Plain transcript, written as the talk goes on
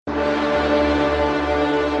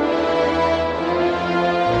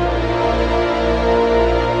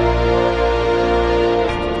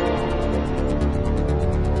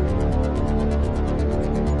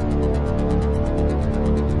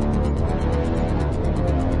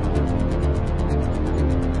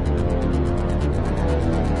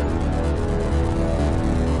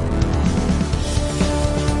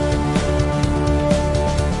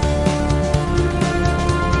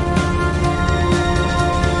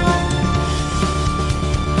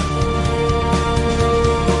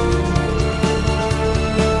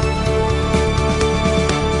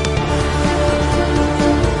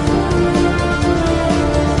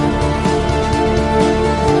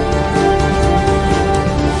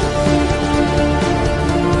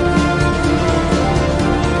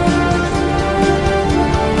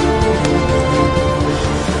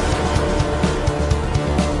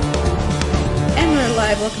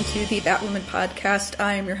the Batwoman podcast.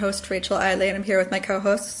 I am your host, Rachel Eiley, and I'm here with my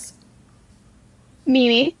co-hosts,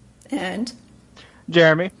 Mimi. And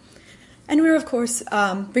Jeremy. And we're, of course,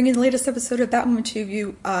 bringing the latest episode of Batwoman to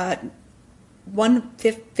you,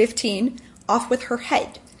 115, Off With Her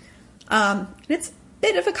Head. And it's a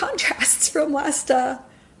bit of a contrast from last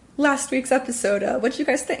week's episode. What did you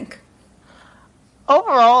guys think?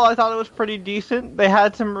 Overall, I thought it was pretty decent. They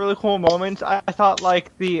had some really cool moments. I thought,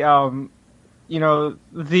 like, the look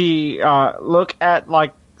at,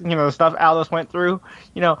 like, the stuff Alice went through.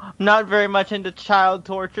 I'm not very much into child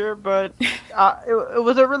torture, but it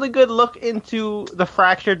was a really good look into the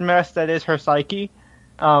fractured mess that is her psyche,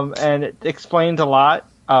 and it explains a lot.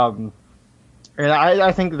 And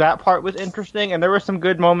I think that part was interesting, and there were some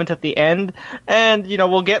good moments at the end, and,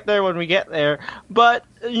 we'll get there when we get there, but,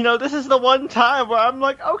 this is the one time where I'm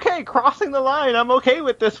like, okay, crossing the line, I'm okay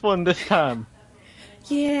with this one this time.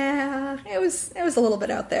 Yeah, it was a little bit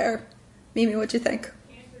out there. Mimi, what'd you think?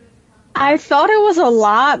 I thought it was a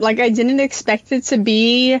lot. Like, I didn't expect it to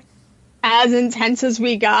be as intense as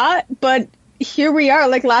we got, but here we are.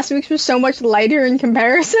 Like, last week's was so much lighter in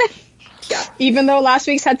comparison. Yeah. Even though last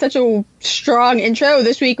week's had such a strong intro,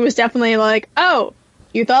 this week was definitely like, oh,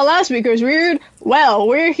 you thought last week was weird? Well,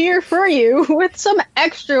 we're here for you with some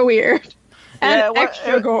extra weird and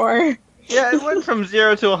extra gore. Yeah, it went from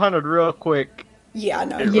 0 to 100 real quick. Yeah,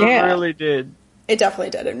 no, it really did. It definitely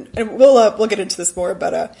did, and we'll get into this more,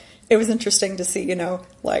 but it was interesting to see,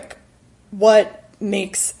 like, what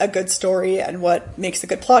makes a good story and what makes a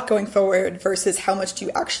good plot going forward versus how much do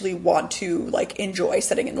you actually want to, like, enjoy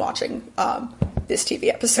sitting and watching this TV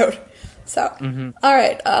episode. So, All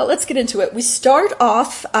right, let's get into it. We start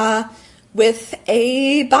off with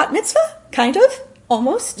a bat mitzvah, kind of,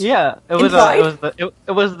 almost. Yeah, it was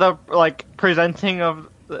the like presenting of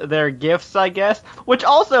their gifts, I guess. Which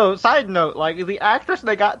also, side note, like, the actress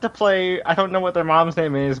they got to play, I don't know what their mom's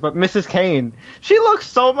name is, but Mrs. Kane, she looks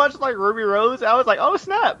so much like Ruby Rose. I was like, oh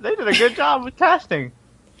snap, they did a good job with casting.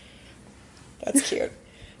 That's cute.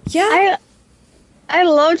 Yeah. I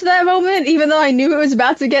loved that moment, even though I knew it was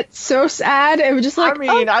about to get so sad. It was just like, we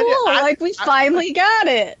finally got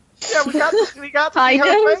it. Yeah, we got to see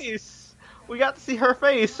her face. We got to see her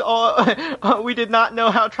face. We did not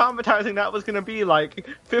know how traumatizing that was going to be, like,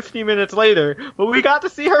 50 minutes later. But we got to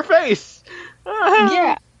see her face.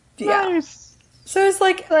 Yeah. Nice. So it's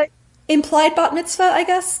like implied bat mitzvah, I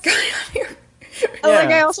guess, going on here.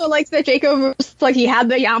 Yeah. I also liked that Jacob was like, he had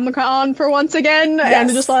the yarmulke on for once again, and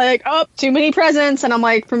just like, oh, too many presents. And I'm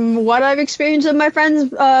like, from what I've experienced in my friends'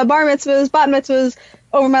 bar mitzvahs, bat mitzvahs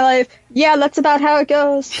over my life, yeah, that's about how it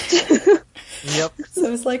goes. Yep.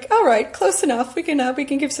 So it's like, all right, close enough. We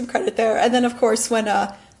can give some credit there. And then, of course, when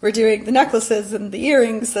we're doing the necklaces and the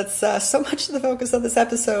earrings, that's so much of the focus of this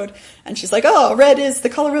episode. And she's like, oh, red is the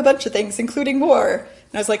color of a bunch of things, including war.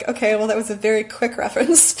 And I was like, okay, well, that was a very quick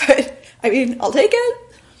reference, but I mean, I'll take it.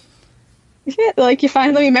 Yeah, like, you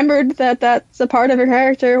finally remembered that that's a part of her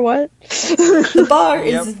character. What? The bar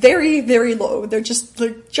is very, very low. They're just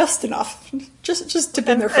enough. Just to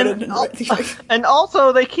pin their foot in. And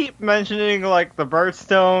also, they keep mentioning, like, the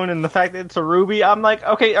birthstone and the fact that it's a ruby. I'm like,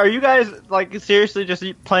 okay, are you guys, like, seriously just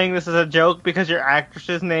playing this as a joke because your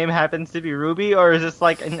actress's name happens to be Ruby, or is this,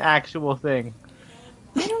 like, an actual thing?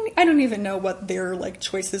 I don't even know what their, like,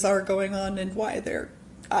 choices are going on and why they're...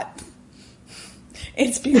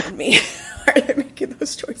 it's beyond me. Why are they making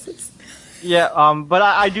those choices? Yeah, but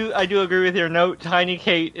I do agree with your note. Tiny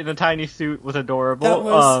Kate in a tiny suit was adorable. That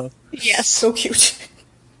was so cute.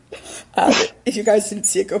 If you guys didn't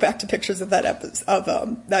see it, go back to pictures of that episode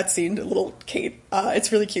of that scene. Little Kate.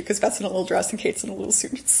 It's really cute because Beth's in a little dress and Kate's in a little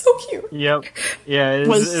suit. It's so cute. Yep. Yeah, it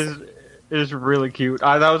is really cute.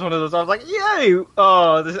 That was one of those. I was like, yay!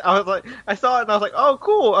 I was like, I saw it and I was like, oh,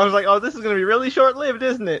 cool. I was like, oh, this is gonna be really short lived,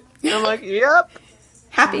 isn't it? And I'm like, yep.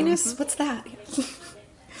 Happiness? What's that?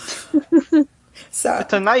 So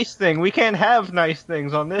it's a nice thing. We can't have nice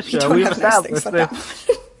things on this show. We've established this.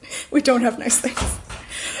 We don't have nice things.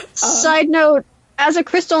 Side note, as a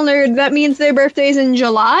Crystal nerd, that means their birthday's in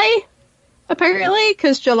July, apparently,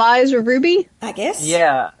 because July's a Ruby. I guess.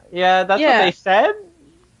 Yeah, that's what they said.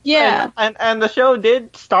 Yeah. And the show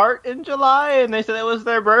did start in July, and they said it was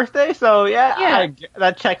their birthday, so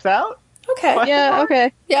that checks out. Okay.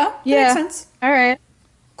 Okay. Yeah, makes sense. All right.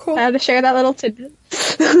 Cool. I had to share that little tidbit.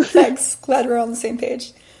 Thanks. Glad we're on the same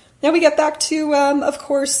page. Now we get back to, of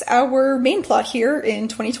course, our main plot here in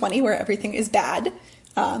 2020, where everything is bad.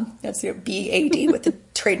 That's BAD with the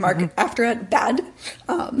trademark after it, bad.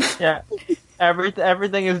 Yeah,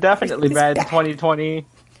 everything is definitely bad in 2020.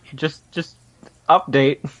 Just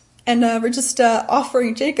update. And we're just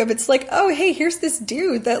offering Jacob, it's like, oh, hey, here's this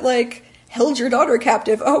dude that, like, held your daughter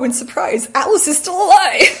captive. Oh, and surprise, Alice is still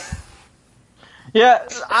alive! Yeah,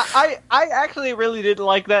 I actually really did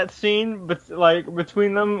like that scene,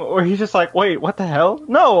 between them, where he's just like, wait, what the hell?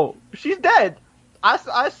 No, she's dead.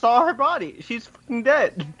 I saw her body. She's fucking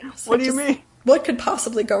dead. What do you mean? What could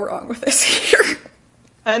possibly go wrong with this here?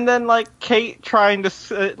 And then, like, Kate trying to,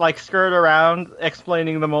 skirt around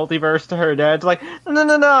explaining the multiverse to her dad. It's like,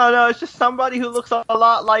 no, it's just somebody who looks a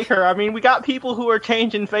lot like her. I mean, we got people who are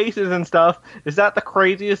changing faces and stuff. Is that the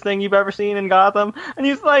craziest thing you've ever seen in Gotham? And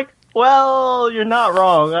he's like, well, you're not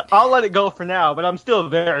wrong. I'll let it go for now, but I'm still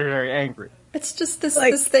very, very angry. It's just this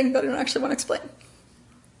thing that I don't actually want to explain.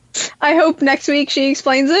 I hope next week she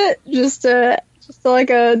explains it. Just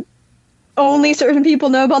like a... only certain people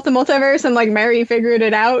know about the multiverse, and like Mary figured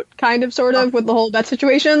it out, kind of, sort of, with the whole Beth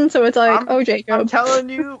situation. So it's like, Jacob. I'm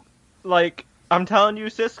telling you,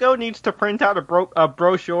 Cisco needs to print out a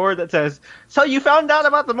brochure that says, "So you found out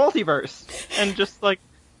about the multiverse," and just like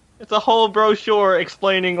it's a whole brochure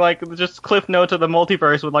explaining like just cliff notes of the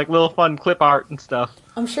multiverse with like little fun clip art and stuff.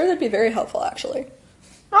 I'm sure that'd be very helpful, actually.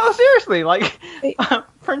 Oh, seriously, like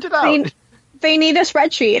print it out. They need a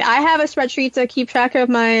spreadsheet. I have a spreadsheet to keep track of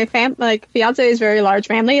my fiance's very large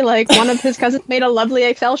family. Like, one of his cousins made a lovely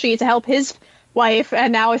Excel sheet to help his wife,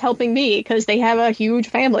 and now is helping me, because they have a huge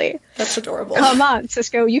family. That's adorable. Come on,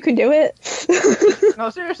 Cisco, you can do it.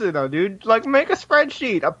 No, seriously though, dude. Like, make a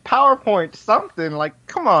spreadsheet, a PowerPoint, something. Like,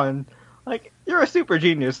 come on. Like, you're a super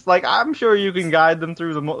genius. Like, I'm sure you can guide them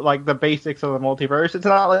through the basics of the multiverse. It's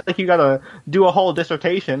not like you gotta do a whole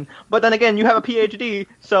dissertation. But then again, you have a PhD,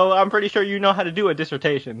 so I'm pretty sure you know how to do a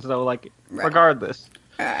dissertation. So, like, regardless.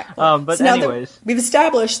 Alright. But so now anyways. We've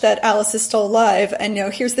established that Alice is still alive, and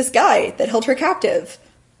here's this guy that held her captive.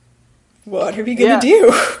 What are we gonna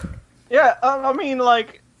do? Yeah, I mean,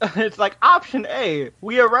 like, it's like option A,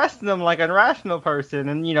 we arrest them like a rational person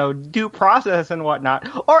and, due process and whatnot.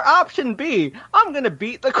 Or option B, I'm gonna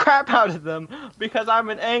beat the crap out of them because I'm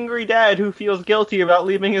an angry dad who feels guilty about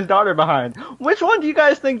leaving his daughter behind. Which one do you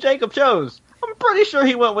guys think Jacob chose? I'm pretty sure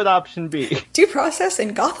he went with option B. Due process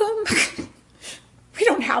in Gotham? We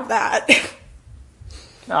don't have that.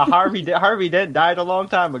 Harvey Dent died a long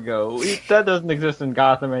time ago. That doesn't exist in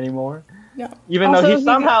Gotham anymore. No. Even though he's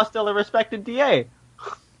somehow still a respected DA.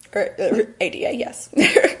 Or ADA, yes.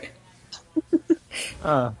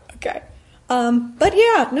 Okay. But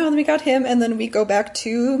yeah, no, then we got him, and then we go back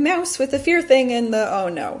to Mouse with the fear thing and the, oh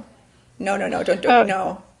no. No, don't do it,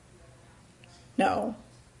 no.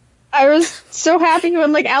 I was so happy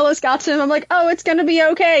when, like, Alice got to him. I'm like, oh, it's gonna be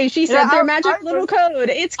okay. She said their magic little code.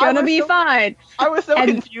 It's gonna be fine. I was so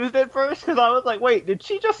confused at first, because I was like, wait, did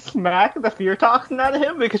she just smack the fear toxin out of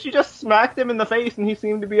him? Because she just smacked him in the face and he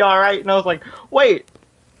seemed to be alright, and I was like, wait,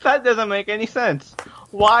 that doesn't make any sense.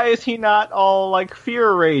 Why is he not all, like, fear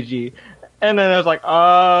ragey? And then I was like,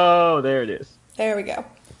 oh, there it is. There we go.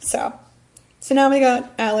 So now we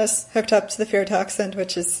got Alice hooked up to the fear toxin,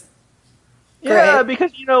 which is great. Yeah,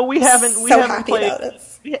 because, we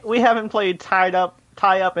haven't played tie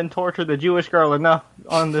up and torture the Jewish girl enough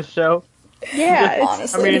on this show. Yeah,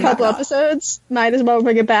 honestly, a couple episodes. Might as well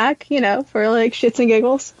bring it back, for, like, shits and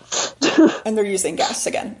giggles. And they're using gas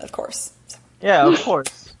again, of course. Yeah, of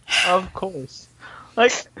course. Of course.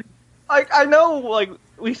 Like, I know, like,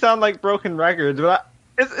 we sound like broken records, but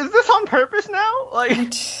is this on purpose now?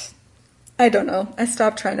 Like, I don't know. I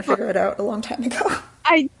stopped trying to figure it out a long time ago.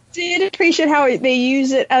 I did appreciate how they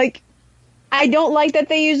use it. Like, I don't like that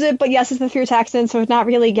they use it, but yes, it's the fear toxin, so it's not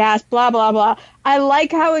really gas, blah, blah, blah. I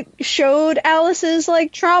like how it showed Alice's,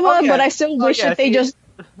 like, trauma, but I still wish that they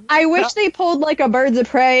I wish they pulled, like, a Birds of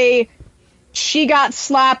Prey, she got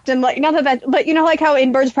slapped, and, like, not that, but like how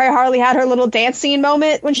in Birds of Prey Harley had her little dance scene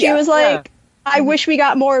moment when she was like, I wish we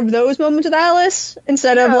got more of those moments with Alice,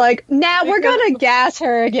 instead of, like, we're gonna gas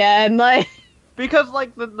her again, like... Because,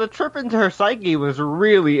 like, the trip into her psyche was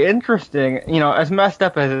really interesting, as messed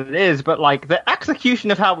up as it is, but, like, the execution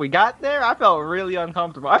of how we got there, I felt really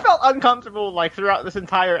uncomfortable. I felt uncomfortable, like, throughout this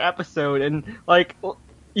entire episode, and, like,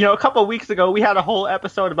 a couple of weeks ago, we had a whole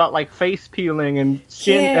episode about, like, face peeling and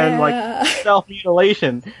skin and, like,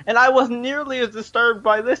 self-mutilation, and I wasn't nearly as disturbed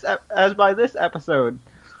by this as by this episode.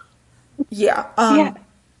 Yeah,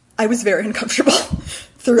 I was very uncomfortable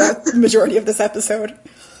throughout the majority of this episode.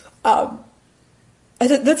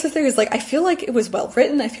 That's the thing, is, like, I feel like it was well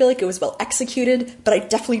written, I feel like it was well executed, but I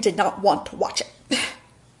definitely did not want to watch it.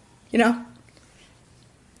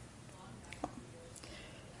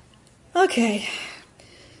 Okay.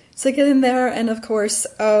 So I get in there, and of course,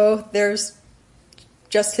 there's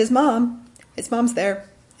just his mom. His mom's there,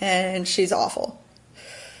 and she's awful.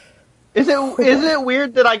 Is it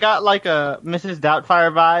weird that I got like a Mrs.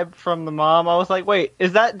 Doubtfire vibe from the mom? I was like, wait,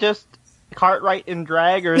 is that just Cartwright in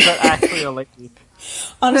drag, or is that actually a lady?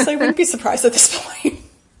 Honestly, I wouldn't be surprised at this point.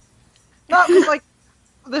 No, because like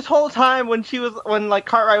this whole time when like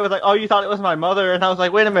Cartwright was like, "Oh, you thought it was my mother," and I was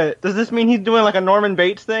like, "Wait a minute, does this mean he's doing like a Norman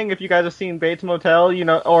Bates thing?" If you guys have seen Bates Motel,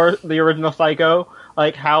 or the original Psycho,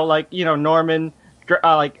 like how like Norman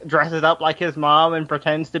like dresses up like his mom and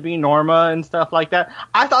pretends to be Norma and stuff like that.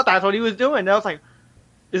 I thought that's what he was doing. And I was like,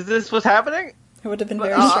 "Is this what's happening?" It would have been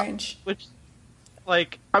very strange. Which,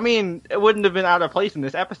 like, I mean, it wouldn't have been out of place in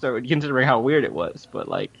this episode considering how weird it was. But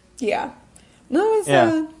like, yeah, no, it was,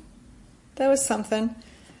 that was something.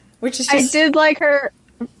 Which is just, I did like her.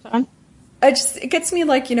 It gets me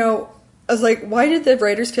like, I was like, why did the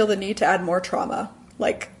writers feel the need to add more trauma?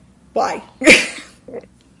 Like, why?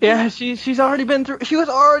 Yeah, she's already been through. She was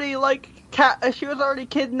already she was already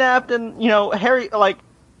kidnapped, and Harry, like,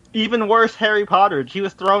 even worse, Harry Potter. She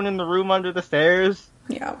was thrown in the room under the stairs.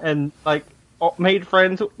 Yeah, and like made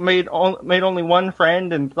only one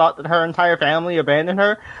friend, and thought that her entire family abandoned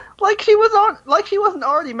her. Like she wasn't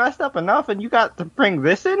already messed up enough, and you got to bring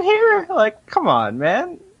this in here. Like, come on,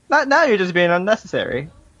 man. Now you're just being unnecessary.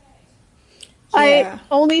 Yeah.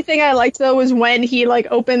 Only thing I liked though was when he like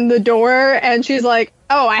opened the door and she's like,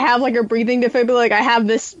 "Oh, I have like a breathing defibrillator. Like I have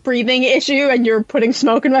this breathing issue, and you're putting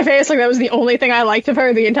smoke in my face." Like that was the only thing I liked of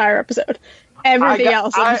her the entire episode. Everything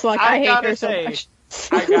else, I was like, I hate her so much.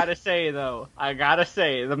 I gotta say though,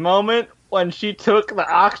 the moment when she took the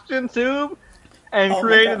oxygen tube and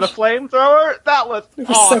created the flamethrower, that was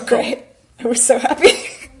awesome. So great. I was so happy.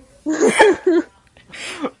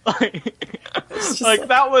 like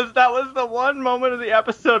that was the one moment of the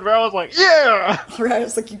episode where I was like, yeah! Right, I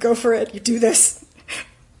was like, you go for it, you do this.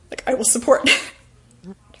 Like, I will support.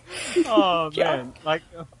 Oh, man. Like,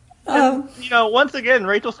 once again,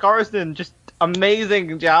 Rachel Scarsden, just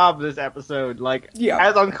amazing job this episode. Like,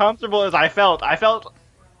 as uncomfortable as I felt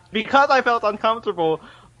because I felt uncomfortable,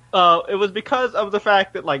 it was because of the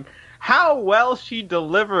fact that, like, how well she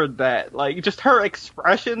delivered that. Like, just her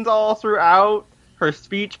expressions all throughout, her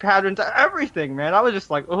speech patterns, everything, man. I was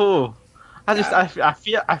just like, oh,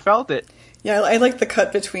 I felt it. Yeah, I like the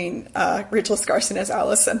cut between Rachel Scarsden as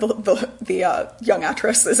Alice and the young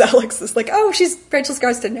actress as Alex. It's like, oh, she's Rachel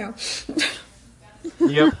Scarsden now.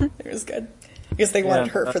 Yep. It was good. Because they wanted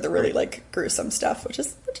her for the really, like, gruesome stuff, which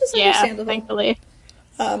is understandable. Thankfully.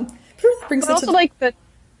 Brings but also, like, the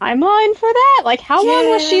timeline for that? Like, how long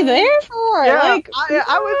was she there for? Yeah, like,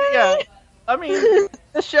 I mean,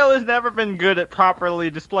 this show has never been good at properly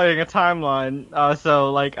displaying a timeline,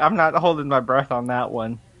 so, like, I'm not holding my breath on that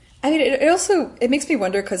one. I mean, it makes me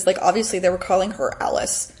wonder, because, like, obviously they were calling her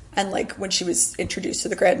Alice, and, like, when she was introduced to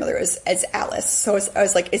the grandmother as Alice, so I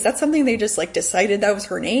was like, is that something they just, like, decided that was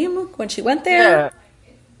her name when she went there?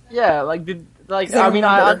 Yeah, I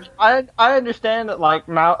understand that, like,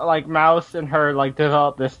 Mouse and her, like,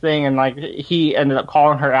 developed this thing, and, like, he ended up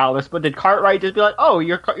calling her Alice, but did Cartwright just be like, oh,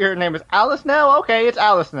 your name is Alice now? Okay, it's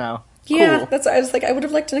Alice now. Yeah, cool. I was like, I would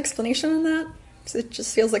have liked an explanation on that, because it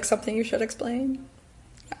just feels like something you should explain.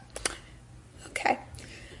 Okay.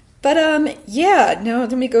 But,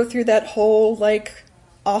 let me go through that whole, like,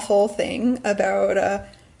 awful thing about,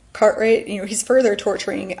 Cartwright. He's further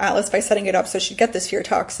torturing Alice by setting it up so she'd get this fear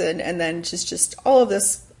toxin, and then just all of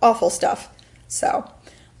this awful stuff. So,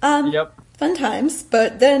 fun times.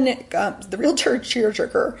 But then, the real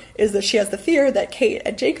tearjerker is that she has the fear that Kate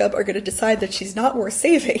and Jacob are going to decide that she's not worth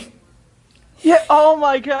saving. Yeah, oh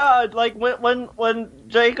my god, like, when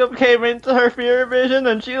Jacob came into her fear vision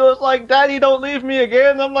and she was like, Daddy, don't leave me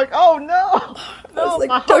again, I'm like, oh no! I was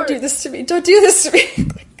like, don't do this to me, don't do this to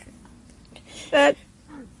me! That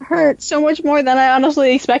hurt so much more than I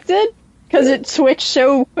honestly expected, because it switched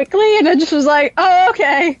so quickly, and I just was like, oh,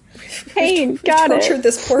 okay, pain, got it. Tortured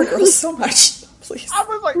this poor girl so much, please. I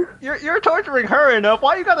was like, you're torturing her enough,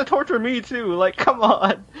 why you gotta torture me too? Like, come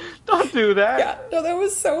on, don't do that. Yeah, no, that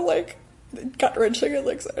was so, like, gut-wrenching, and,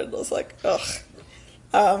 like, I was like, ugh.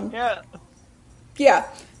 Yeah.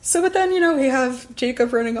 So, but then, we have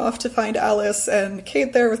Jacob running off to find Alice, and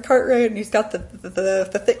Kate there with Cartwright, and he's got the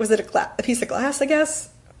thing, was it a piece of glass, I guess?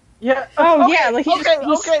 Yeah. Oh, okay, yeah. Like okay.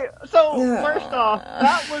 So, first off,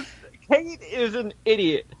 Kate is an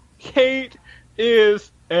idiot. Kate is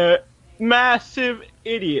a massive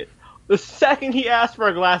idiot. The second he asked for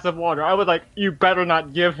a glass of water, I was like, you better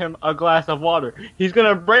not give him a glass of water. He's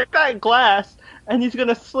gonna break that glass, and he's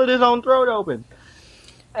gonna slit his own throat open.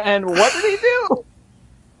 And what did he do?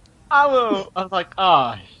 I was like,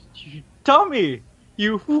 you dummy.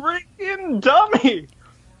 You freaking dummy.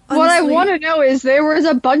 What I Honestly, want to know is there was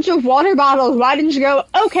a bunch of water bottles. Why didn't you go,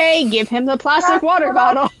 okay, give him the plastic water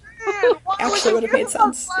bottle? Actually would have made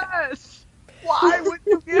sense. Glass? Why would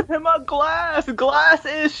you give him a glass? Glass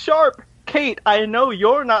is sharp. Kate, I know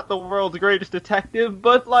you're not the world's greatest detective,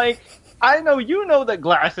 but, like, I know you know that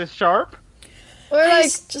glass is sharp. Or,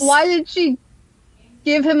 like, why did she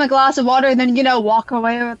give him a glass of water and then, walk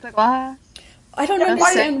away with the glass? I don't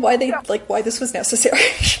understand why this was necessary.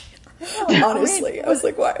 Honestly, I was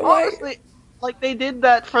like, why? Honestly, like, they did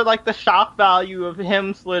that for, like, the shock value of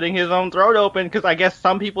him slitting his own throat open, because I guess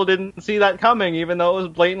some people didn't see that coming, even though it was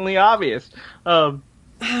blatantly obvious. I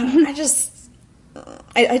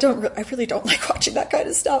really don't like watching that kind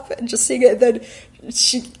of stuff and just seeing it. And then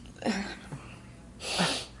she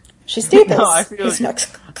staples his neck's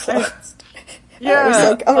closed. Yeah, I was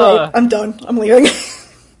like, all right, I'm done. I'm leaving.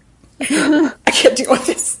 I can't deal with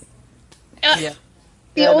this. Yeah.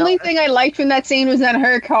 The only thing I liked from that scene was that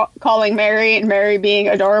her calling Mary and Mary being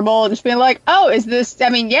adorable and just being like, oh, is this,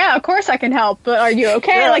 of course I can help, but are you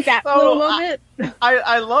okay? Yeah, like that little moment.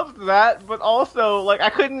 I loved that, but also, like, I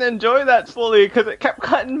couldn't enjoy that fully because it kept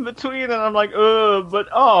cutting between and I'm like, Yeah,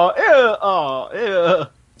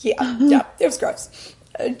 it was gross.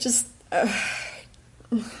 I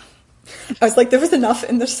was like, there was enough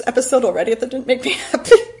in this episode already that didn't make me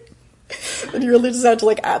happy. And you really just had to,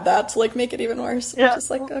 like, add that to, like, make it even worse. Yeah, just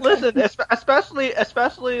like, okay. Listen,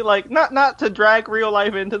 especially, like, not to drag real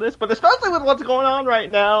life into this, but especially with what's going on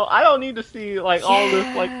right now, I don't need to see, like, all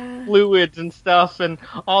this, like, fluids and stuff and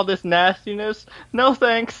all this nastiness. No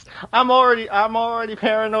thanks. I'm already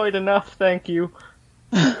paranoid enough, thank you.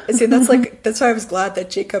 See, that's why I was glad that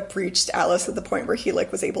Jacob reached Alice at the point where he,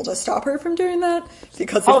 like, was able to stop her from doing that,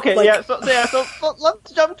 because so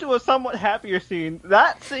let's jump to a somewhat happier scene.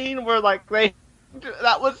 That scene where, like,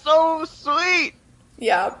 that was so sweet.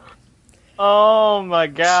 Yeah. Oh my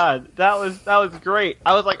god, that was great.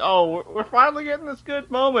 I was like, oh, we're finally getting this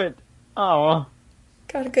good moment. Oh,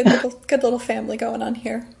 got a good little family going on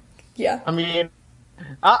here. Yeah. I mean,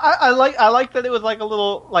 I like that it was like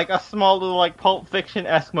a small little like Pulp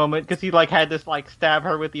Fiction-esque moment because he like had this like stab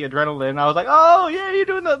her with the adrenaline. I was like, oh yeah, you're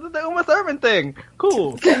doing the Uma Thurman thing.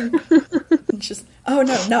 Cool. Just oh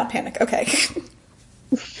no, not panic. Okay.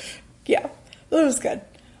 Yeah, it was good.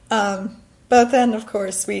 But then of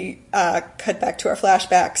course we cut back to our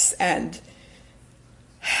flashbacks and.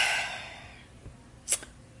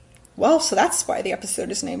 Well, so that's why the episode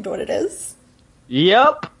is named what it is.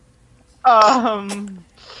 Yep.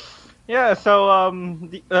 Yeah, so,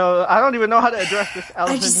 I don't even know how to address this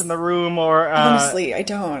elephant in the room or, honestly, I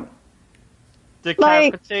don't.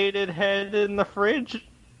 Decapitated head in the fridge?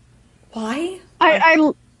 Why?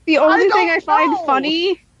 The only thing I find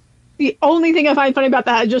funny about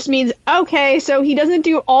that just means, okay, so he doesn't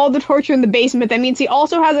do all the torture in the basement. That means he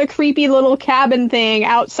also has a creepy little cabin thing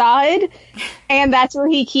outside, and that's where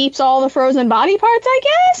he keeps all the frozen body parts, I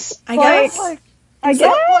guess? I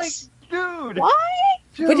guess? Dude. Why?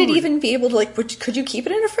 Dude. Would it even be able to, like, could you keep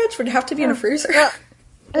it in a fridge? Would it have to be in a freezer?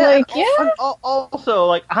 Also,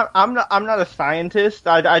 like, I'm not a scientist.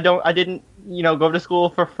 I didn't, go to school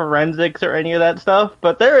for forensics or any of that stuff,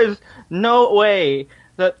 but there is no way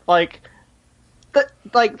that, by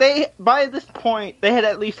this point, they had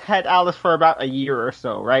at least had Alice for about a year or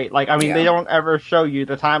so, right? Like, I mean, They don't ever show you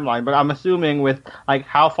the timeline, but I'm assuming with, like,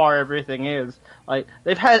 how far everything is, like,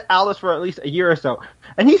 they've had Alice for at least a year or so.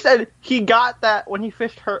 And he said he got that when he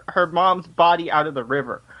fished her mom's body out of the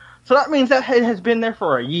river. So that means that head has been there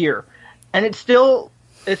for a year. And it still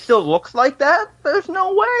looks like that? There's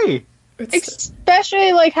no way.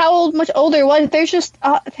 Especially, like, how much older it was. There's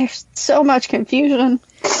so much confusion.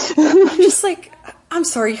 I'm just like, I'm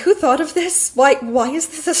sorry, who thought of this? Why is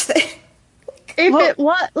this a thing?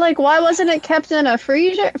 Why wasn't it kept in a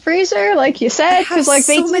freezer, like you said? Because, like,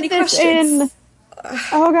 they so many did this questions.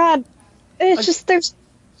 oh god. It's just, there's...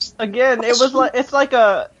 Again, it was like, it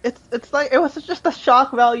was just a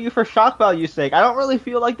shock value for shock value's sake. I don't really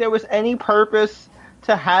feel like there was any purpose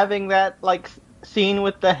to having that, like, scene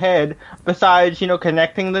with the head besides,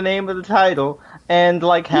 connecting the name of the title and,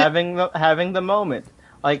 like, having the moment.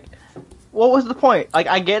 Like, what was the point? Like,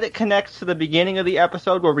 I get it connects to the beginning of the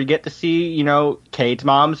episode where we get to see, Kate's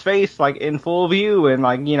mom's face, like, in full view, and,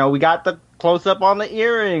 like, we got the close-up on the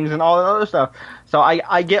earrings and all that other stuff. So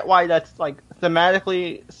I get why that's, like,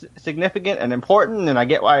 thematically significant and important, and I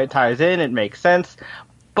get why it ties in, it makes sense.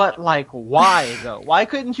 But, like, why, though? Why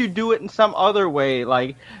couldn't you do it in some other way?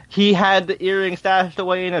 Like, he had the earring stashed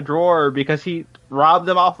away in a drawer because he robbed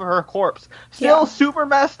them off of her corpse. Still super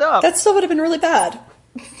messed up. That still would have been really bad.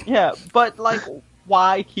 Yeah, but, like,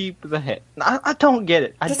 why keep the head? I don't get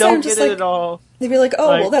it. I don't get it at all. They'd be like, oh,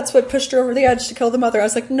 Like- well, that's what pushed her over the edge to kill the mother. I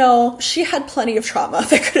was like, no, she had plenty of trauma.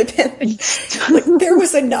 That could have been, like, there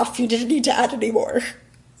was enough. You didn't need to add any more.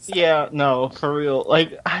 Yeah, no, for real.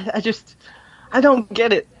 Like, I don't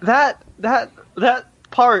get it. That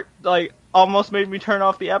part, like, almost made me turn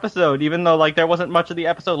off the episode, even though, like, there wasn't much of the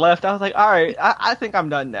episode left. I was like, alright, I think I'm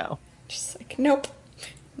done now. Just like, nope.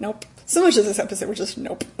 So much of this episode was just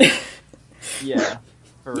nope. Yeah,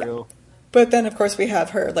 for real. But then, of course, we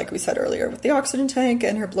have her, like we said earlier, with the oxygen tank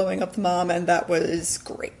and her blowing up the mom, and that was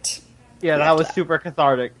great. Yeah, that was super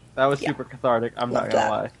cathartic. Yeah. Super cathartic, I'm not Loved gonna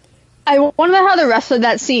that. lie. I wonder how the rest of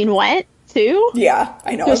that scene went too. Yeah,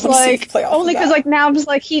 I know. Just I want to see like it play off only of because that. like now I'm just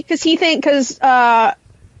like because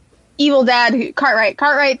evil dad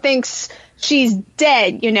Cartwright thinks she's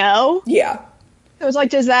dead, you know. Yeah. It was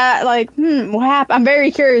like, does that like what happened? I'm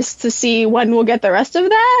very curious to see when we'll get the rest of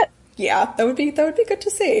that. Yeah, that would be good to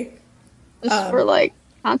see. Just for like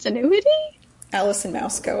continuity. Alice and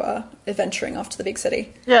Mouse go adventuring off to the big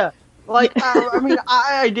city. Yeah, like I mean,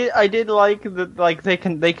 I did like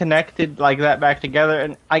they connected like that back together,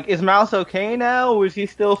 and like, is Mouse okay now? Was he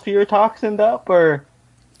still fear toxined up, or?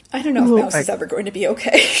 I don't know if Mouse is ever going to be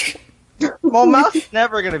okay. Well, Mouse is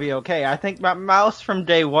never gonna be okay. I think Mouse from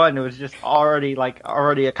day one was just already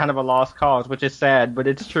a kind of a lost cause, which is sad, but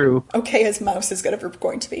it's true. Okay as Mouse is ever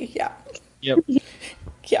going to be. Yeah. Yep.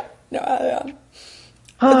 Yeah. No.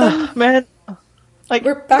 Man, like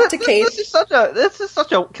We're back to Kate. This is such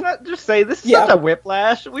a. Can I just say this is Yeah. such a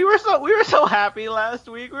whiplash? We were so happy last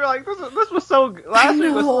week. We were like, this was so. Last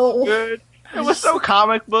week was so know. good. It was so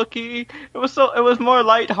comic booky. It was more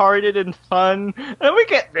lighthearted and fun. And we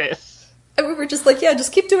get this. And we were just like, yeah,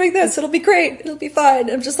 just keep doing this. It'll be great. It'll be fine.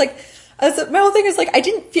 I'm just like, my whole thing is like, I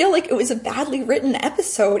didn't feel like it was a badly written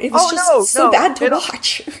episode. It was so bad to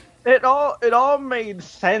watch. It all made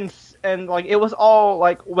sense, and like it was all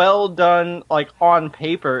like well done, like on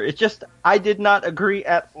paper. It's just I did not agree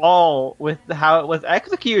at all with how it was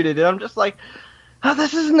executed, and I'm just like, oh,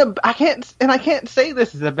 this isn't I can't say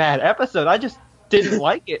this is a bad episode. I just didn't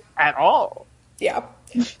like it at all. Yeah.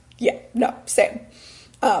 Yeah. No, same.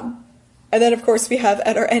 And then, of course, we have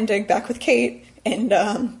at our ending back with Kate, and,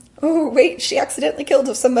 oh, wait, she accidentally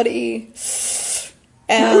killed somebody.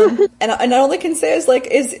 And all I can say is, like,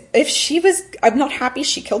 if she was, I'm not happy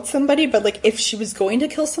she killed somebody, but, like, if she was going to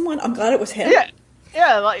kill someone, I'm glad it was him.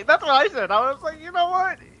 Yeah, like, that's what I said. I was like, you know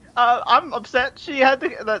what? I'm upset she had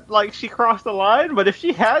she crossed the line, but if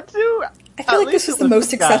she had to, I feel like this was the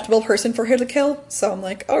most acceptable person for her to kill, so I'm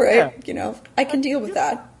like, alright, I can deal with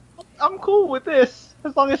that. I'm cool with this.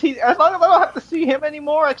 As long as I don't have to see him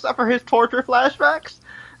anymore, except for his torture flashbacks,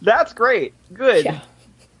 that's great. Good. Yeah.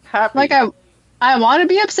 Happy. Like I want to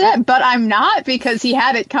be upset, but I'm not because he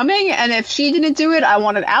had it coming, and if she didn't do it, I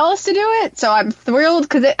wanted Alice to do it. So I'm thrilled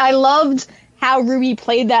because I loved how Ruby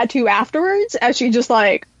played that too afterwards, as she just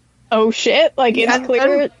like, oh shit, like it's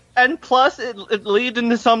clear. And plus, it leads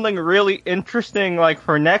into something really interesting, like,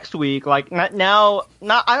 for next week. Like, I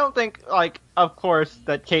don't think, like, of course,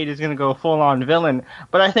 that Kate is going to go full-on villain,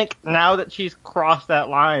 but I think now that she's crossed that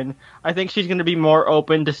line, I think she's going to be more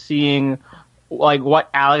open to seeing, like, what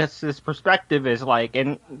Alice's perspective is like,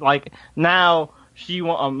 and, like, now she's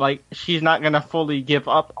not going to fully give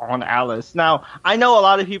up on Alice. Now, I know a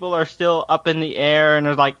lot of people are still up in the air, and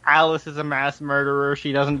they're like, Alice is a mass murderer,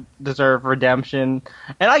 she doesn't deserve redemption,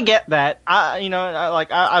 and I get that.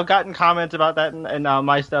 I've gotten comments about that in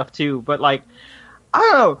my stuff too, but, like, I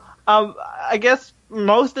don't know, I guess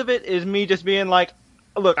most of it is me just being like,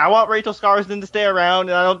 look, I want Rachel Scarsden to stay around,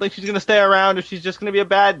 and I don't think she's going to stay around if she's just going to be a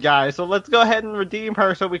bad guy, so let's go ahead and redeem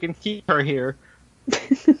her so we can keep her here.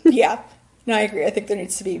 Yeah. No, I agree. I think there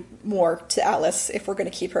needs to be more to Alice if we're going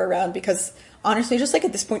to keep her around, because honestly, just like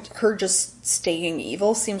at this point, her just staying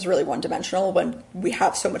evil seems really one-dimensional when we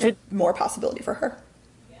have so much more possibility for her.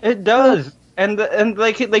 It does, and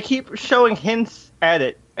they keep showing hints at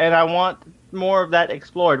it, and I want more of that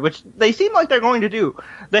explored, which they seem like they're going to do.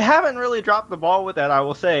 They haven't really dropped the ball with that, I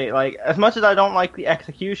will say. Like, as much as I don't like the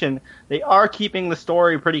execution, they are keeping the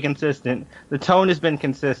story pretty consistent. The tone has been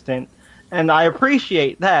consistent. And I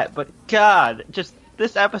appreciate that, but God, just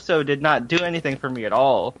this episode did not do anything for me at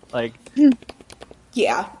all. Like,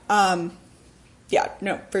 yeah,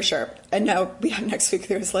 no, for sure. And now we have next week.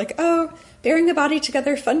 There's like, oh, burying a body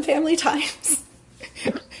together, fun family times,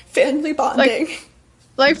 family bonding.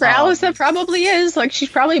 Like for Alice, that probably is. Like she's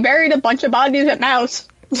probably buried a bunch of bodies at Mouse.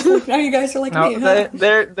 Now you guys are like me. Huh?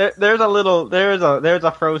 There's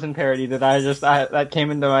a Frozen parody that that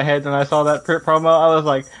came into my head when I saw that promo. I was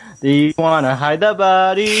like, do you want to hide the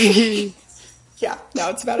body? Yeah, no,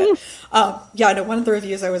 it's about it. Yeah, no, one of the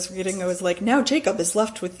reviews I was reading, I was like, now Jacob is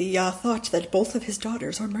left with the thought that both of his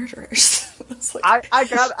daughters are murderers. It's like, I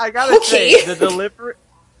gotta okay. say, the delivery.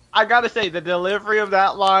 I gotta say, the delivery of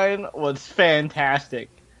that line was fantastic.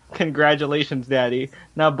 Congratulations, Daddy.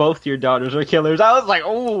 Now both your daughters are killers. I was like,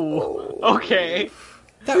 oh, okay.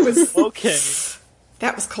 That was Okay.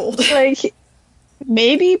 That was cold. Like,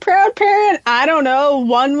 maybe proud parent. I don't know.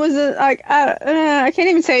 One was I can't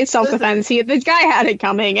even say it's self-defense. The guy had it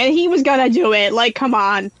coming, and he was gonna do it. Like, come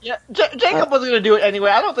on. Yeah, Jacob was gonna do it anyway.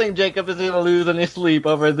 I don't think Jacob is gonna lose any sleep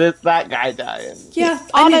over that guy dying. Yeah.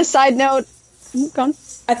 On a side note, go on.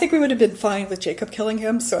 I think we would have been fine with Jacob killing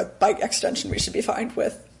him, so by extension, we should be fine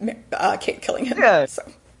with Kate killing him. Yeah. So.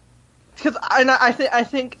 Because I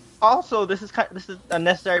think also this is a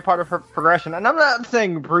necessary part of her progression. And I'm not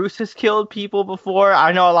saying Bruce has killed people before.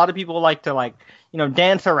 I know a lot of people like to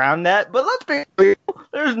dance around that, but let's be real.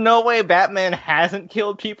 There's no way Batman hasn't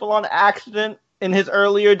killed people on accident in his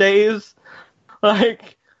earlier days.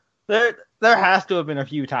 Like there has to have been a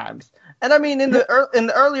few times. And I mean, in the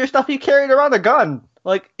earlier stuff, he carried around a gun.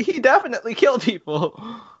 Like, he definitely killed people.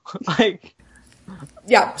 Like,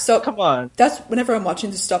 yeah, so come on. That's whenever I'm watching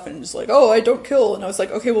this stuff and it's like, oh, I don't kill, and I was like,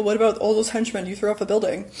 okay, well, what about all those henchmen you threw off a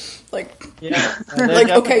building? Like, yeah, like,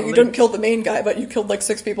 okay, you didn't kill the main guy, but you killed like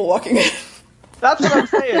 6 people walking in. That's what I'm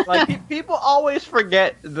saying. Like, people always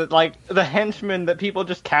forget that, like, the henchmen that people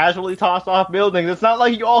just casually toss off buildings. It's not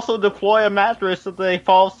like you also deploy a mattress so that they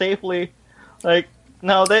fall safely. Like,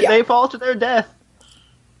 no, they fall to their death.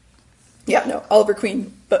 Yeah, no, Oliver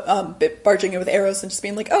Queen barging in with arrows and just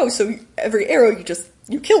being like, oh, so every arrow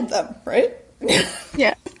you killed them, right?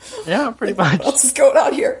 Yeah. Yeah, pretty much. What else is going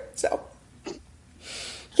on here? So,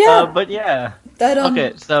 yeah. But yeah. That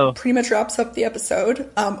okay, so pretty much wraps up the episode.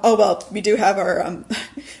 Oh well, we do have our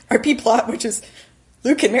our B plot, which is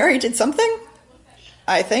Luke and Mary did something,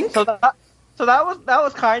 I think. So that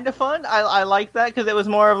was kind of fun. I like that because it was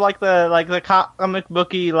more of like the comic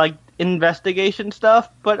booky like investigation stuff,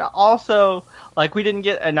 but also like we didn't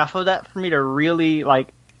get enough of that for me to really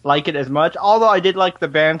like it as much. Although I did like the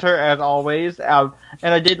banter as always, and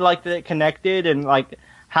I did like that it connected and like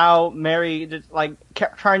how Mary just like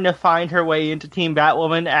kept trying to find her way into Team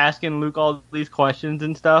Batwoman, asking Luke all these questions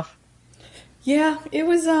and stuff. Yeah, it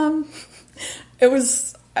was.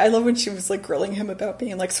 I love when she was like grilling him about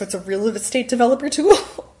being like, so it's a real estate developer tool.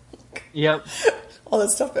 Yep. All that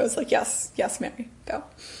stuff. I was like, yes, Mary, go.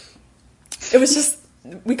 It was just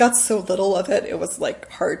we got so little of it. It was like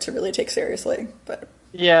hard to really take seriously, but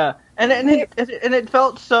yeah, and it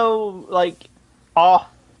felt so like off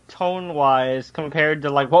tone wise compared to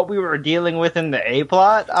like what we were dealing with in the A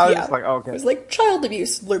plot. I was just like, okay, it was like child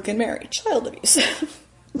abuse, Luke and Mary, child abuse.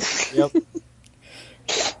 Yep.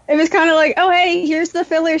 It was kind of like, oh hey, here's the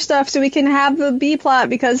filler stuff so we can have the B plot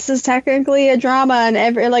because this is technically a drama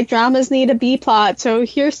and dramas need a B plot. So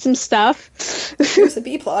here's some stuff. Here's a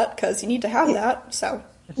B plot because you need to have that. So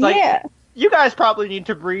it's like, yeah. You guys probably need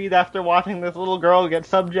to breathe after watching this little girl get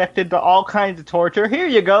subjected to all kinds of torture. Here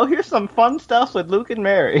you go. Here's some fun stuff with Luke and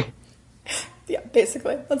Mary. Yeah,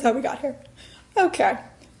 basically. That's how we got here. Okay.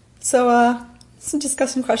 So, some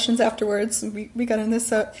discussion questions afterwards. We got in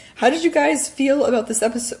this. How did you guys feel about this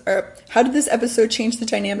episode? Or how did this episode change the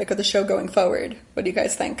dynamic of the show going forward? What do you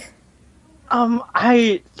guys think?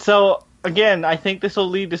 Again, I think this will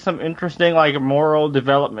lead to some interesting, like, moral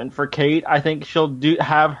development for Kate. I think she'll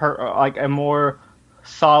have her, like, a more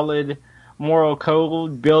solid moral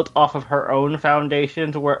code built off of her own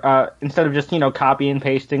foundations, where instead of just, copy and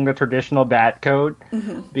pasting the traditional Bat code,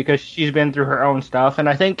 because she's been through her own stuff. And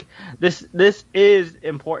I think this is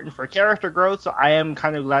important for character growth, so I am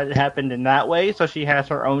kind of glad it happened in that way. So she has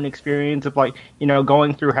her own experience of, like,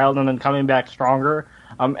 going through hell and then coming back stronger.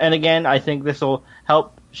 And again, I think this will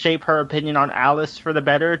help shape her opinion on Alice for the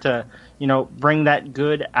better to, bring that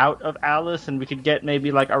good out of Alice, and we could get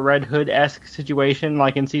maybe like a Red Hood-esque situation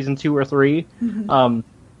like in season 2 or 3.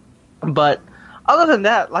 But other than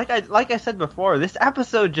that, like I said before, this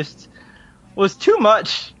episode just was too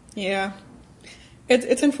much. Yeah.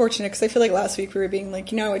 It's unfortunate because I feel like last week we were being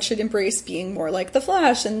like, it should embrace being more like The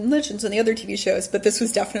Flash and Legends and the other TV shows, but this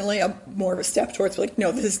was definitely more of a step towards like,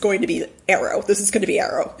 no, this is going to be Arrow. This is going to be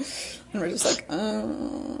Arrow. And we're just like,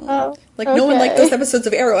 oh. Like, okay. No one liked those episodes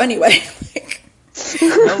of Arrow anyway.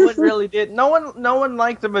 No one really did. No one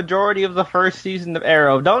liked the majority of the first season of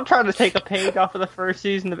Arrow. Don't try to take a page off of the first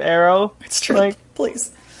season of Arrow. It's true.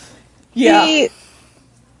 Please. Yeah.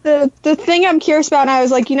 The thing I'm curious about now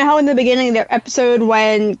is, like, how in the beginning of the episode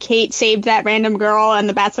when Kate saved that random girl and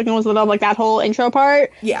the bat signal was lit up, like, that whole intro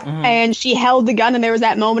part? Yeah. And she held the gun and there was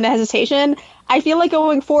that moment of hesitation. I feel like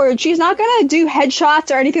going forward, she's not gonna do headshots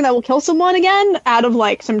or anything that will kill someone again out of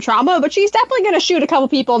like some trauma, but she's definitely gonna shoot a couple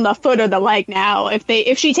people in the foot or the leg now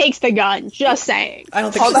if she takes the gun. Just saying. I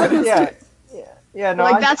don't think she's gonna. Yeah, no,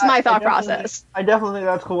 like that's my thought process. I definitely think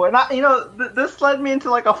that's cool, and this led me into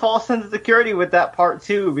like a false sense of security with that part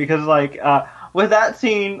too, because like with that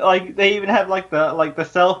scene, like they even had like the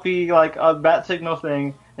selfie like bat signal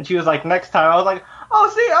thing, and she was like, next time. I was like, oh,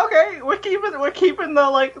 see, okay, we're keeping the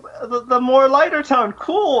like the more lighter tone.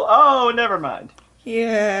 Cool. Oh, never mind.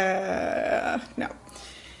 Yeah, no.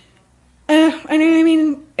 I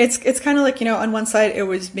mean, it's kind of like, on one side it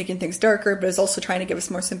was making things darker, but it's also trying to give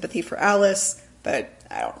us more sympathy for Alice. But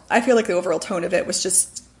I feel like the overall tone of it was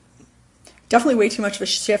just definitely way too much of a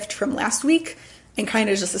shift from last week, and kind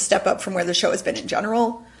of just a step up from where the show has been in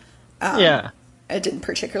general. I didn't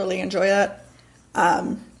particularly enjoy that.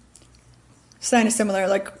 It's kind of similar,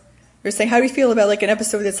 like you're saying, how do you feel about like an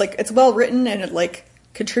episode that's like, it's well written and it like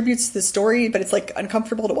contributes to the story, but it's like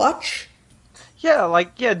uncomfortable to watch?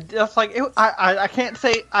 That's like I can't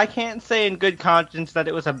say in good conscience that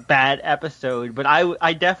it was a bad episode, but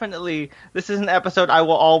I definitely, this is an episode I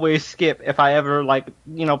will always skip if I ever like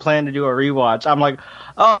plan to do a rewatch. I'm like,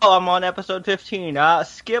 oh, I'm on episode 15.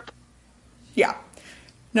 Skip. Yeah,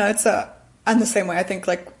 no, it's I'm the same way. I think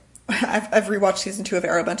like I've rewatched season 2 of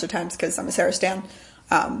Arrow a bunch of times because I'm a Sarah stan.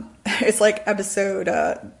 It's like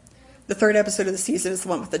the third episode of the season is the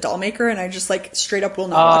one with the doll maker, and I just like straight up will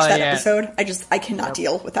not watch that episode. I cannot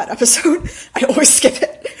deal with that episode. I always skip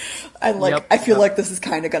it. And like, I feel like this is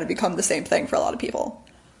kind of going to become the same thing for a lot of people.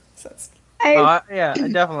 So I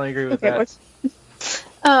definitely agree with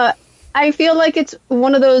that. I feel like it's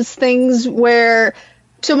one of those things where,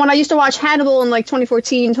 so when I used to watch Hannibal in like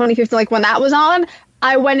 2014, 2015, like when that was on,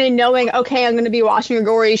 I went in knowing, okay, I'm going to be watching a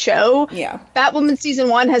gory show. Yeah. Batwoman season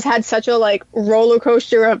 1 has had such a like roller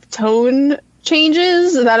coaster of tone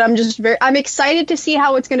changes that I'm excited to see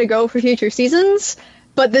how it's going to go for future seasons.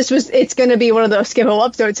 But it's going to be one of those skippable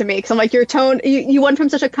episodes to me. Because I'm like, your tone, you went from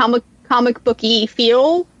such a comic booky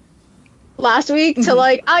feel last week to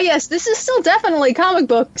like, oh yes, this is still definitely comic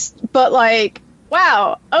books, but like,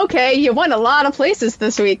 wow, okay, you went a lot of places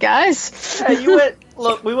this week, guys. Yeah,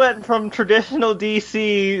 we went from traditional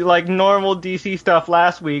DC, like normal DC stuff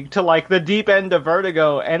last week to like the deep end of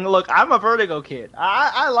Vertigo. And look, I'm a Vertigo kid.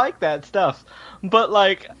 I like that stuff. But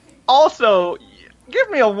like, also, give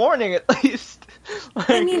me a warning at least. Like,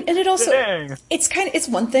 I mean, and it also, dang. it's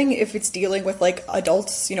one thing if it's dealing with like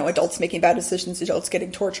adults, adults making bad decisions, adults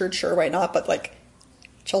getting tortured, sure, why not? But like,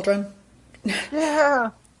 children. Yeah.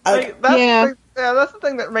 That's the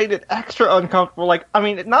thing that made it extra uncomfortable. Like, I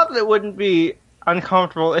mean, not that it wouldn't be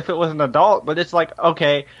uncomfortable if it was an adult, but it's like,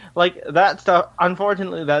 okay, like that stuff,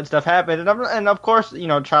 unfortunately that stuff happened, and of course,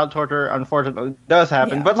 child torture unfortunately does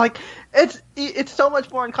happen, but like it's so much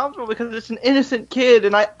more uncomfortable because it's an innocent kid,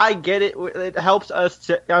 and I get it. It helps us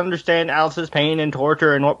to understand Alice's pain and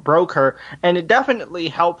torture and what broke her, and it definitely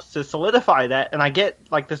helps to solidify that, and I get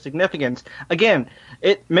like the significance. Again,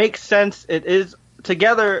 it makes sense. It is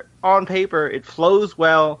together on paper, it flows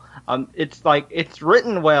well, it's like it's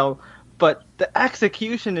written well, but the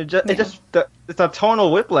execution is just it's a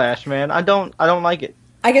tonal whiplash, man. I don't like it.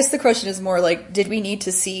 I guess the question is more like, did we need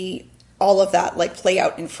to see all of that like play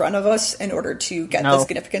out in front of us in order to get the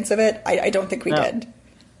significance of it? I don't think we did.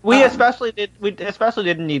 We especially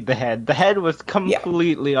didn't need the head. The head was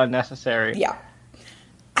completely unnecessary. Yeah.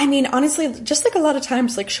 I mean, honestly, just like a lot of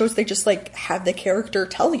times, like shows, they just like have the character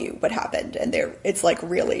tell you what happened, and it's like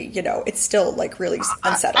really, it's still like really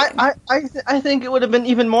unsettling. I think it would have been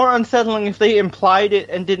even more unsettling if they implied it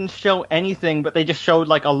and didn't show anything, but they just showed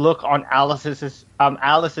like a look on Alice's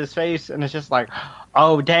face, and it's just like,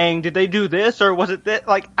 oh dang, did they do this or was it that?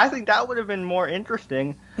 Like, I think that would have been more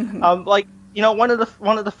interesting. Like, one of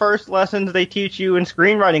the first lessons they teach you in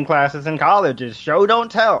screenwriting classes in college is show don't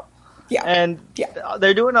tell. Yeah. And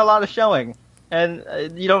they're doing a lot of showing. And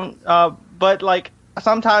you don't, but like,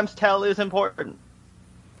 sometimes tell is important.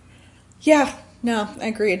 Yeah, no, I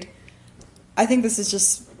agreed. I think this is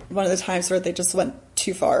just one of the times where they just went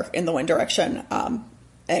too far in the one direction. And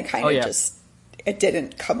it kind of just, it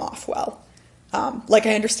didn't come off well. Like,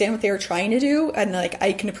 I understand what they were trying to do, and like,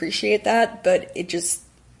 I can appreciate that, but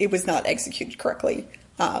it was not executed correctly.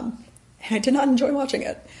 And I did not enjoy watching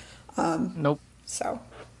it. Nope. So.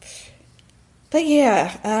 But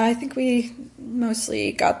yeah, I think we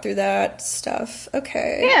mostly got through that stuff.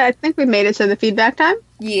 Okay. Yeah, I think we made it to the feedback time.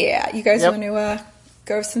 Yeah, you guys want to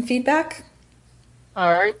go with some feedback? All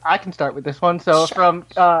right, I can start with this one. So from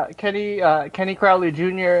Kenny Crowley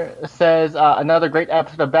Jr. says, another great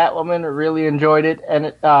episode of Batwoman. Really enjoyed it,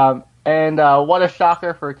 and what a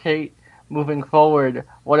shocker for Kate moving forward.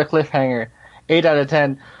 What a cliffhanger. 8 out of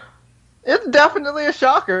 10. It's definitely a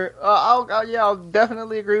shocker. I'll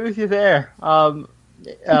definitely agree with you there.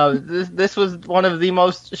 This was one of the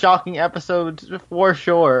most shocking episodes for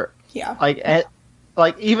sure. Yeah.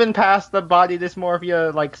 Like even past the body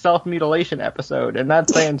dysmorphia, like self-mutilation episode, and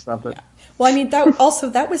that's saying something. Yeah. Well, I mean,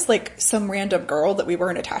 that was like some random girl that we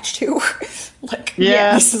weren't attached to. Like,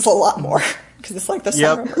 yeah, this is a lot more because it's like the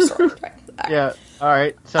summer story. Right? Yeah. All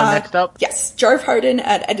right. So next up, yes, Jarv Harden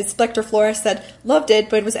at Edit Spectre Flora said loved it,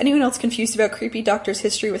 but was anyone else confused about creepy Doctor's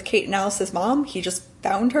history with Kate and Alice's mom? He just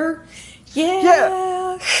found her.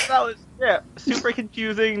 Yeah. That was super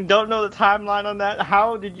confusing. Don't know the timeline on that.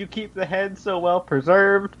 How did you keep the head so well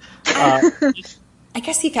preserved? I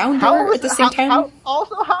guess he found her at the same time.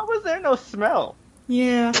 How was there no smell?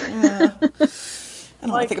 Yeah. I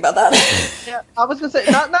don't want to think about that. Yeah, I was gonna say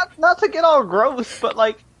not to get all gross, but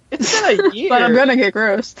like it's been a year. But I'm gonna get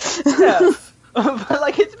gross. Yeah. But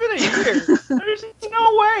like it's been a year. There's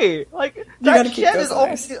no way. Like that shed is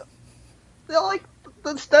only like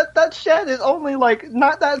that shed is only like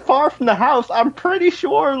not that far from the house. I'm pretty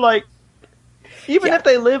sure like even if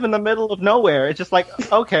they live in the middle of nowhere, it's just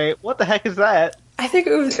like, okay, what the heck is that? I think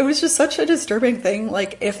it was just such a disturbing thing.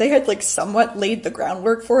 Like, if they had, like, somewhat laid the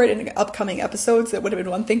groundwork for it in upcoming episodes, it would have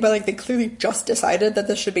been one thing, but, like, they clearly just decided that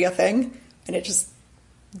this should be a thing, and it just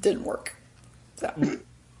didn't work. So.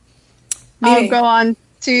 I'll go on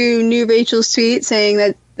to New Rachel's tweet saying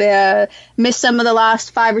that they missed some of the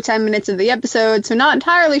last 5 or 10 minutes of the episode, so not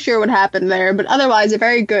entirely sure what happened there, but otherwise a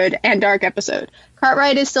very good and dark episode.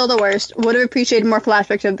 Cartwright is still the worst. Would have appreciated more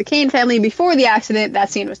flashbacks of the Kane family before the accident.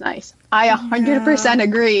 That scene was nice. I 100%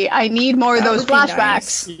 agree. I need more of those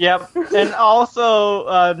flashbacks. Nice. Yep. And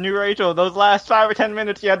also, New Rachel, those last 5 or 10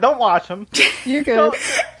 minutes, don't watch them. You're good.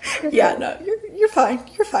 No, you're fine.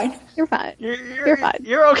 You're fine. You're fine. You're fine.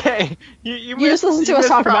 You're okay. You just listen to us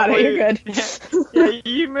talk about it. You're good.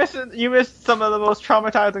 You missed some of the most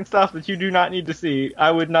traumatizing stuff that you do not need to see.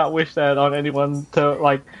 I would not wish that on anyone to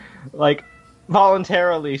like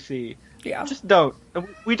voluntarily see. Yeah. Just don't.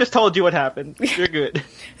 We just told you what happened. You're good.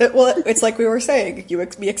 Well, it's like we were saying.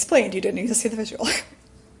 We explained. You didn't need to see the visual.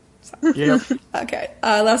 So. Yep. Okay.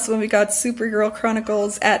 Last one we got Supergirl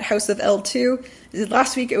Chronicles at House of L2.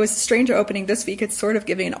 Last week it was a stranger opening. This week it's sort of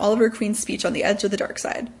giving an Oliver Queen speech on the edge of the dark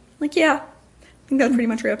side. Like, yeah. I think that pretty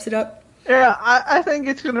much wraps it up. Yeah, I think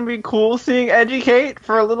it's going to be cool seeing Educate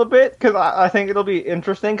for a little bit, because I think it'll be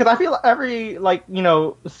interesting, because I feel every,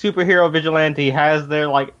 superhero vigilante has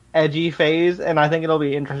their, edgy phase, and I think it'll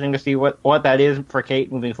be interesting to see what that is for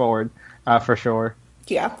Kate moving forward, for sure.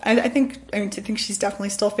 Yeah, I think she's definitely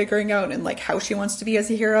still figuring out, and, how she wants to be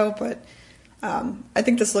as a hero, but I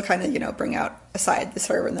think this will kind of, bring out a side this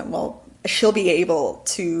her, and then, she'll be able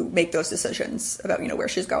to make those decisions about, where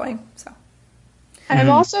she's going, so.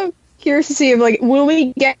 I'm also curious to see if, will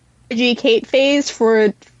we get Edgy Kate phase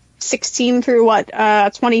for 16 through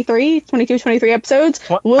 22, 23 episodes?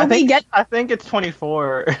 I think it's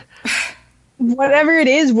 24. Whatever it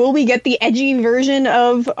is, will we get the edgy version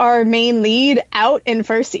of our main lead out in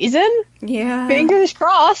first season? Yeah. Fingers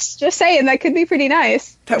crossed. Just saying, that could be pretty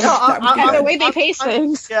nice. The way they pace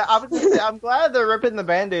things. Yeah, I was gonna say, I'm glad they're ripping the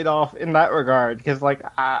Band-Aid off in that regard, because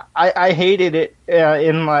I hated it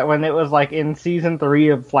when it was in season 3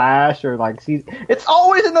 of Flash, or it's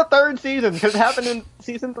always in the 3rd season, because it happened in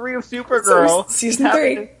season 3 of Supergirl.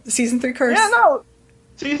 Season 3 curse. Yeah, no.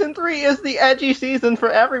 Season 3 is the edgy season for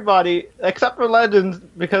everybody, except for Legends,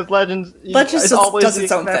 because Legends just does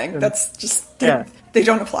its own thing. That's just, they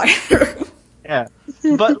don't apply. Yeah.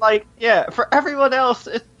 But, for everyone else,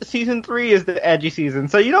 season 3 is the edgy season.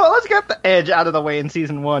 So, let's get the edge out of the way in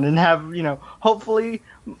season 1 and have, hopefully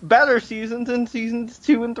better seasons in seasons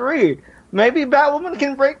 2 and 3. Maybe Batwoman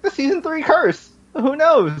can break the season 3 curse. Who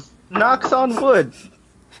knows? Knocks on wood.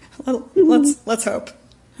 Let's hope.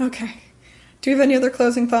 Okay. Do you have any other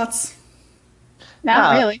closing thoughts?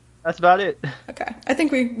 Not really. That's about it. Okay. I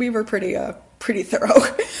think we were pretty thorough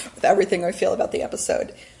with everything I feel about the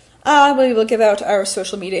episode. We will give out our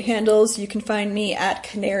social media handles. You can find me at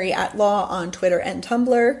Canary@Law on Twitter and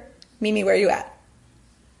Tumblr. Mimi, where are you at?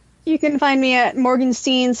 You can find me at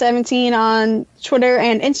Morgenstein17 on Twitter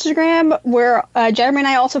and Instagram, where Jeremy and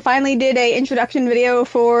I also finally did a introduction video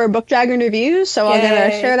for Book Dragon Reviews, so I'm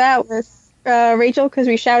going to share that with Rachel, because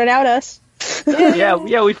we shouted out us.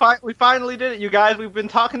 Yeah, we finally did it, you guys. We've been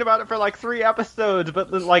talking about it for 3 episodes, but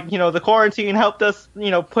the quarantine helped us,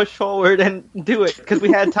 push forward and do it because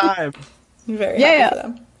we had time. I'm very happy for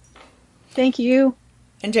them. Thank you.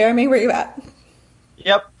 And Jeremy, where are you at?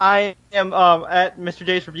 Yep, I am at Mr.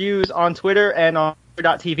 J's Reviews on Twitter and on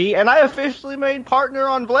TV, and I officially made partner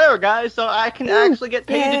on Blair, guys, so I can actually get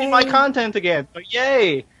paid to do my content again. So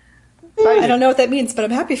yay! I don't know what that means, but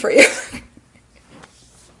I'm happy for you.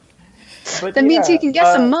 But That means you can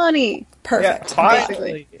get some money. Perfect. Yeah,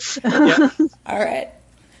 finally. Yeah. All right.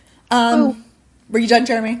 Were you done,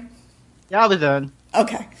 Jeremy? Yeah, I was done.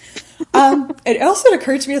 Okay. It also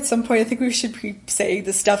occurred to me at some point, I think we should be saying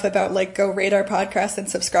the stuff about, like, go rate our podcast and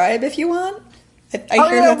subscribe if you want. I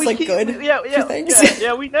hear that's, like, good for things.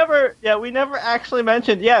 We never actually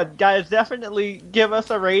mentioned, guys, definitely give us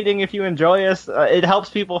a rating if you enjoy us. It helps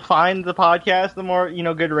people find the podcast, the more,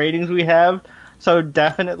 good ratings we have. So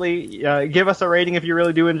definitely give us a rating if you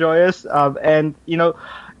really do enjoy us. And,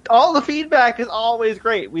 all the feedback is always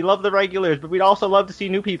great. We love the regulars, but we'd also love to see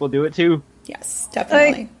new people do it, too. Yes,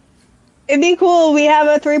 definitely. It'd be cool. We have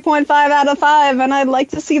a 3.5 out of 5, and I'd like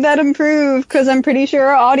to see that improve, because I'm pretty sure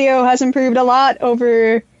our audio has improved a lot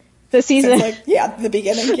over the season. The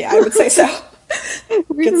beginning. Yeah, I would say so.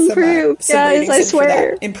 We've improved, guys, I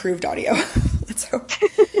swear. Improved audio. Let's hope.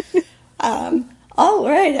 All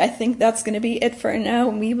right, I think that's going to be it for now.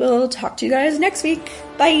 We will talk to you guys next week.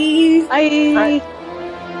 Bye. Bye.